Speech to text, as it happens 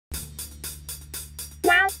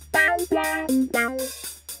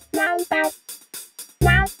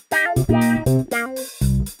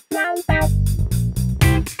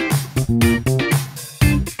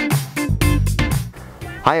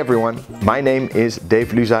Hi everyone, my name is Dave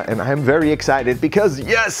Luza and I'm very excited because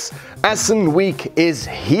yes, Essen Week is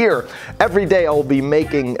here. Every day I'll be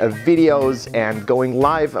making videos and going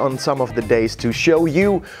live on some of the days to show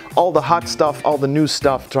you all the hot stuff, all the new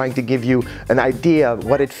stuff, trying to give you an idea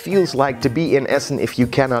what it feels like to be in Essen if you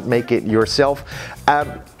cannot make it yourself.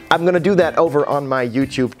 I'm gonna do that over on my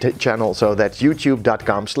YouTube channel, so that's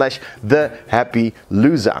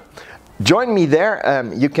youtube.com/thehappyluza. Join me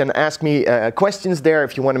there. You can ask me questions there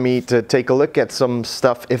if you want me to take a look at some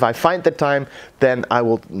stuff. If I find the time, then I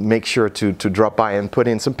will make sure to drop by and put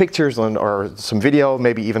in some pictures or some video,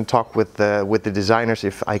 maybe even talk with the designers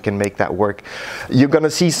if I can make that work. You're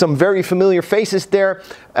gonna see some very familiar faces there.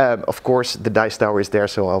 Of course, the Dice Tower is there,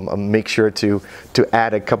 so I'll make sure to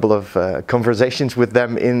add a couple of conversations with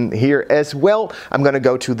them in here as well. I'm gonna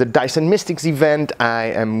go to the Dice and Mystics event.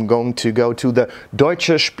 I am going to go to the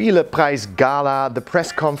Deutsche Spielepreis Gala, the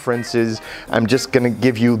press conferences. I'm just gonna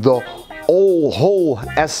give you the whole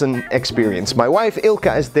Essen experience. My wife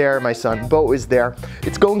Ilka is there, my son Bo is there.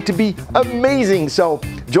 It's going to be amazing. So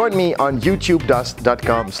join me on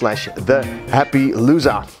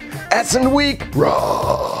youtube.com/thehappyluza. Essen Week!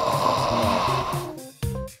 Raw!